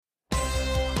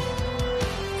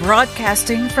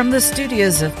Broadcasting from the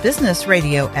studios of Business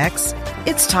Radio X,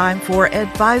 it's time for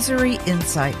Advisory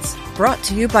Insights, brought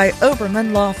to you by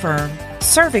Oberman Law Firm,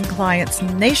 serving clients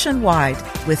nationwide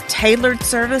with tailored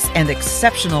service and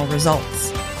exceptional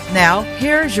results. Now,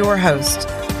 here's your host.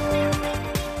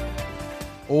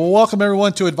 Welcome,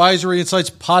 everyone, to Advisory Insights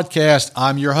Podcast.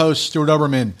 I'm your host, Stuart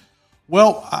Oberman.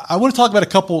 Well, I want to talk about a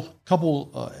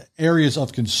couple areas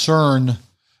of concern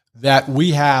that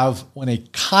we have on a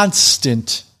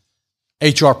constant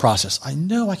HR process. I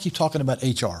know I keep talking about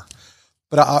HR,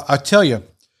 but I tell you,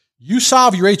 you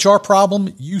solve your HR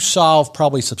problem, you solve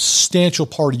probably a substantial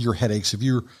part of your headaches. If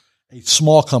you're a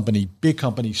small company, big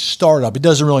company, startup, it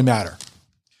doesn't really matter.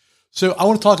 So I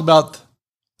want to talk about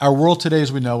our world today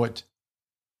as we know it,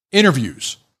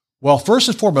 interviews. Well, first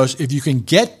and foremost, if you can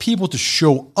get people to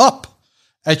show up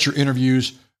at your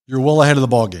interviews, you're well ahead of the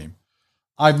ballgame.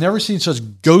 I've never seen such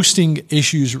ghosting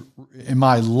issues in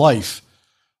my life.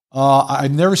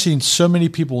 I've never seen so many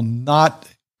people not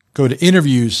go to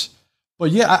interviews.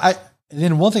 But yeah, and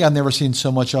then one thing I've never seen so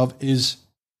much of is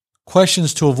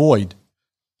questions to avoid.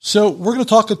 So we're going to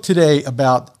talk today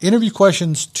about interview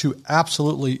questions to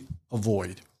absolutely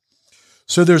avoid.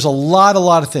 So there's a lot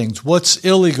of things. What's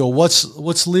illegal?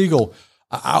 What's legal?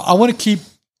 I want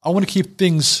to keep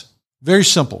things very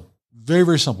simple, very,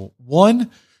 very simple.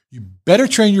 One, you better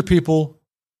train your people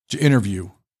to interview.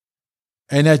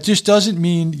 And that just doesn't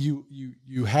mean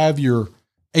you have your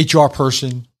HR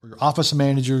person or your office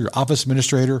manager, your office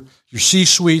administrator, your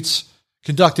C-suites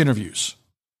conduct interviews.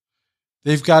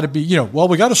 They've got to be,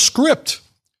 we got a script.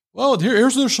 Well,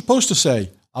 here's what they're supposed to say.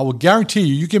 I will guarantee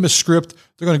you give them a script,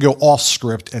 they're going to go off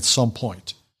script at some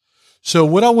point. So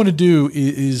what I want to do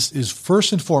is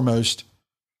first and foremost,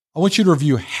 I want you to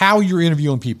review how you're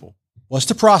interviewing people. What's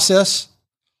the process?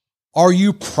 Are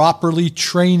you properly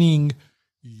training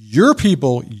your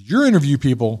people, your interview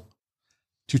people,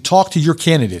 to talk to your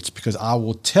candidates? Because I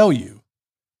will tell you,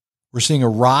 we're seeing a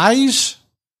rise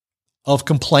of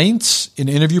complaints in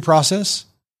the interview process.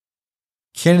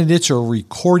 Candidates are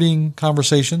recording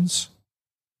conversations.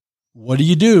 What do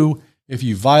you do if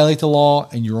you violate the law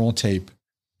and you're on tape?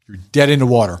 You're dead in the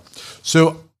water.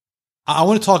 So I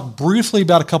want to talk briefly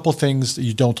about a couple of things that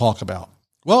you don't talk about.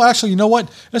 Well, actually, you know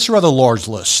what? That's a rather large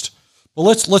list. But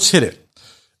let's hit it.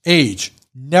 Age.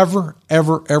 Never,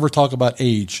 ever, ever talk about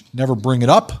age. Never bring it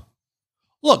up.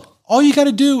 Look, all you got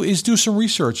to do is do some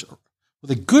research.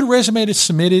 With a good resume that's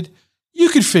submitted, you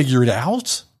can figure it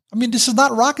out. I mean, this is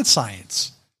not rocket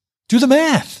science. Do the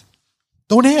math.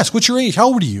 Don't ask, what's your age? How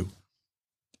old are you?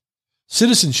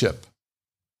 Citizenship.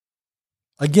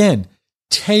 Again,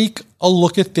 take a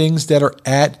look at things that are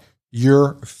at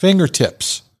your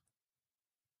fingertips.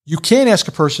 You can't ask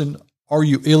a person, are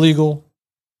you illegal?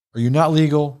 Are you not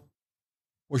legal?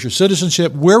 What's your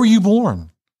citizenship? Where were you born?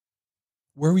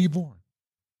 Where were you born?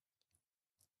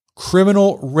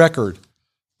 Criminal record.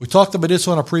 We talked about this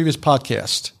on a previous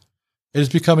podcast. It is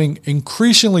becoming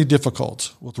increasingly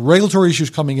difficult with regulatory issues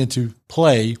coming into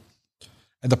play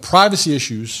and the privacy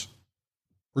issues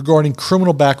regarding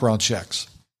criminal background checks.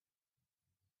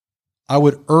 I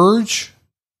would urge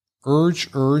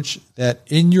that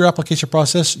in your application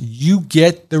process, you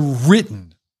get the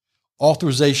written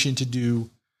authorization to do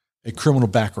a criminal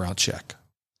background check.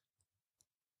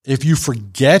 If you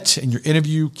forget and your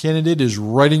interview candidate is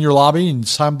right in your lobby and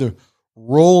it's time to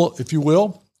roll, if you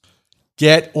will,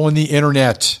 get on the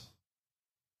internet.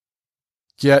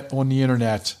 Get on the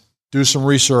internet. Do some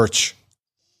research.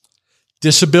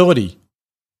 Disability.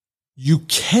 You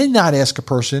cannot ask a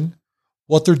person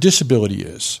what their disability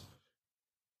is.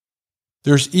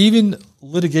 There's even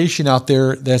litigation out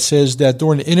there that says that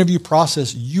during the interview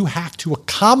process, you have to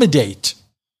accommodate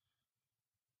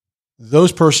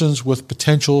those persons with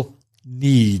potential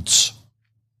needs.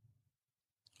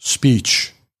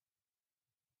 Speech,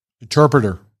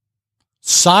 interpreter,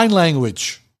 sign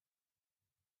language.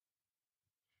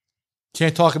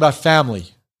 Can't talk about family.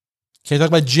 Can't talk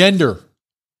about gender.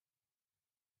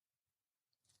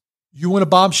 You want a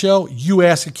bombshell? You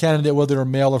ask a candidate whether they're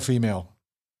male or female.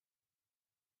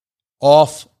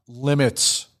 Off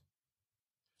limits.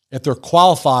 If they're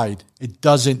qualified, it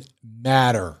doesn't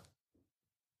matter.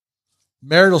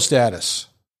 Marital status.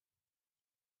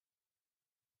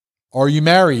 Are you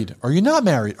married? Are you not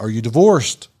married? Are you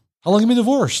divorced? How long have you been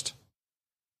divorced?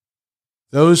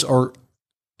 Those are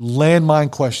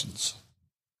landmine questions.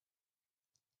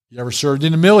 You ever served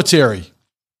in the military?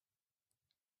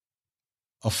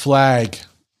 A flag.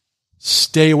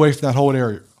 Stay away from that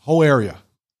whole area.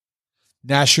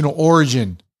 National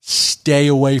origin. Stay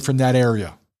away from that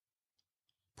area.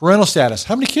 Parental status.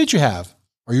 How many kids you have?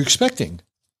 Are you expecting?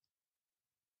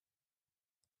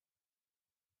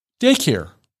 Daycare.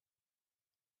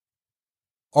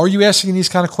 Are you asking these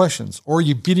kind of questions, or are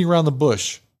you beating around the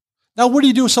bush? Now, what do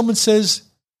you do if someone says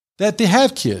that they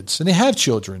have kids and they have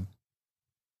children?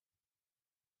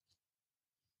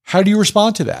 How do you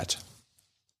respond to that?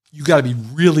 You got to be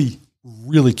really,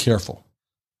 really careful.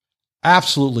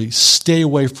 Absolutely stay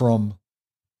away from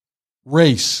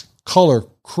race, color,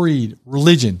 creed,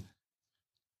 religion.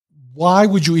 Why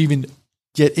would you even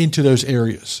get into those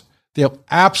areas? They have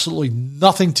absolutely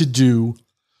nothing to do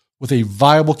with a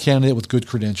viable candidate with good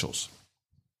credentials.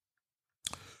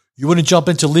 You want to jump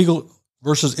into legal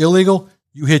versus illegal?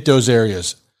 You hit those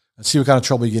areas and see what kind of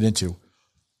trouble you get into.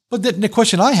 But the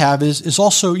question I have is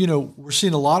also, we're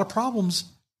seeing a lot of problems.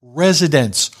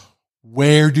 Residents.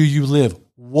 Where do you live?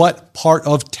 What part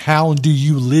of town do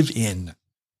you live in?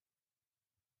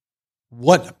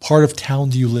 What part of town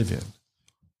do you live in?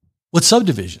 What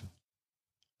subdivision?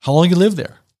 How long you live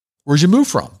there? Where'd you move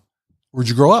from? Where'd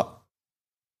you grow up?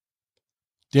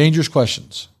 Dangerous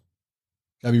questions.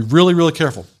 Got to be really, really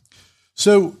careful.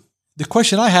 So the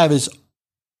question I have is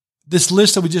this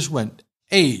list that we just went: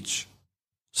 age,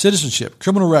 citizenship,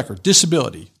 criminal record,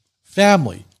 disability,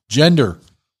 family, gender,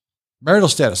 marital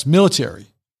status, military,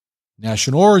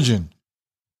 national origin,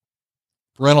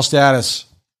 parental status,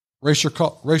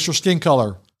 racial skin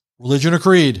color, religion or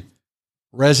creed,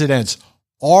 residence.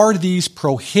 Are these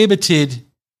prohibited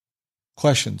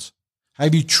questions?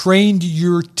 Have you trained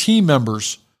your team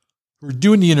members who are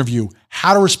doing the interview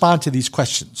how to respond to these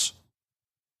questions?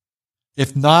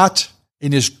 If not,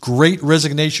 in this great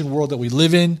resignation world that we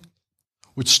live in,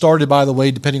 which started, by the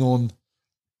way, depending on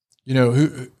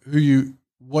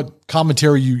what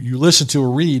commentary you listen to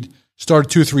or read,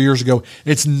 started 2 or 3 years ago,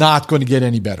 it's not going to get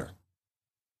any better.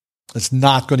 It's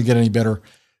not going to get any better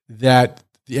that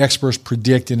the experts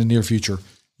predict in the near future.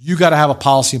 You got to have a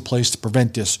policy in place to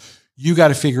prevent this. You got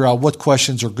to figure out what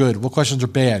questions are good, what questions are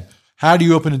bad. How do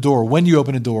you open the door? When do you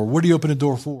open the door? What do you open the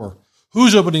door for?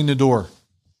 Who's opening the door?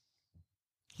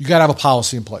 You got to have a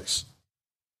policy in place.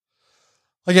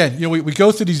 Again, we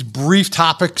go through these brief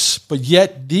topics, but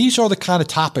yet these are the kind of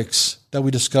topics that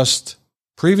we discussed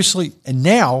previously and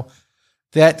now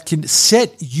that can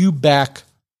set you back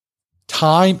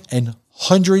time and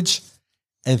hundreds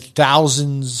and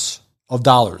thousands of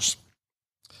dollars.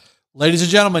 Ladies and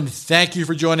gentlemen, thank you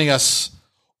for joining us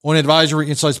on Advisory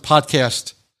Insights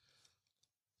Podcast.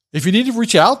 If you need to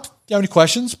reach out, if you have any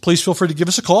questions, please feel free to give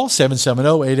us a call,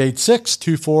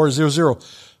 770-886-2400.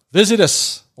 Visit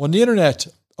us on the internet,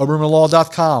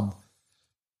 obermanlaw.com.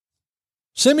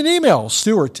 Send me an email,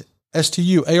 Stuart,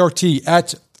 S-T-U-A-R-T,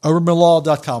 at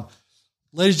obermanlaw.com.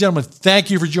 Ladies and gentlemen, thank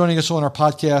you for joining us on our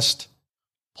podcast.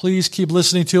 Please keep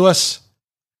listening to us.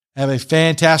 Have a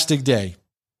fantastic day.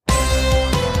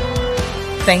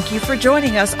 Thank you for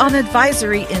joining us on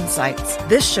Advisory Insights.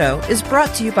 This show is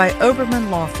brought to you by Oberman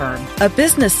Law Firm, a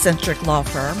business-centric law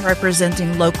firm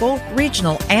representing local,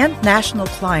 regional, and national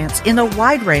clients in a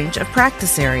wide range of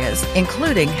practice areas,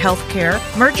 including healthcare,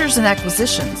 mergers and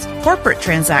acquisitions, corporate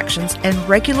transactions, and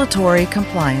regulatory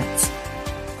compliance.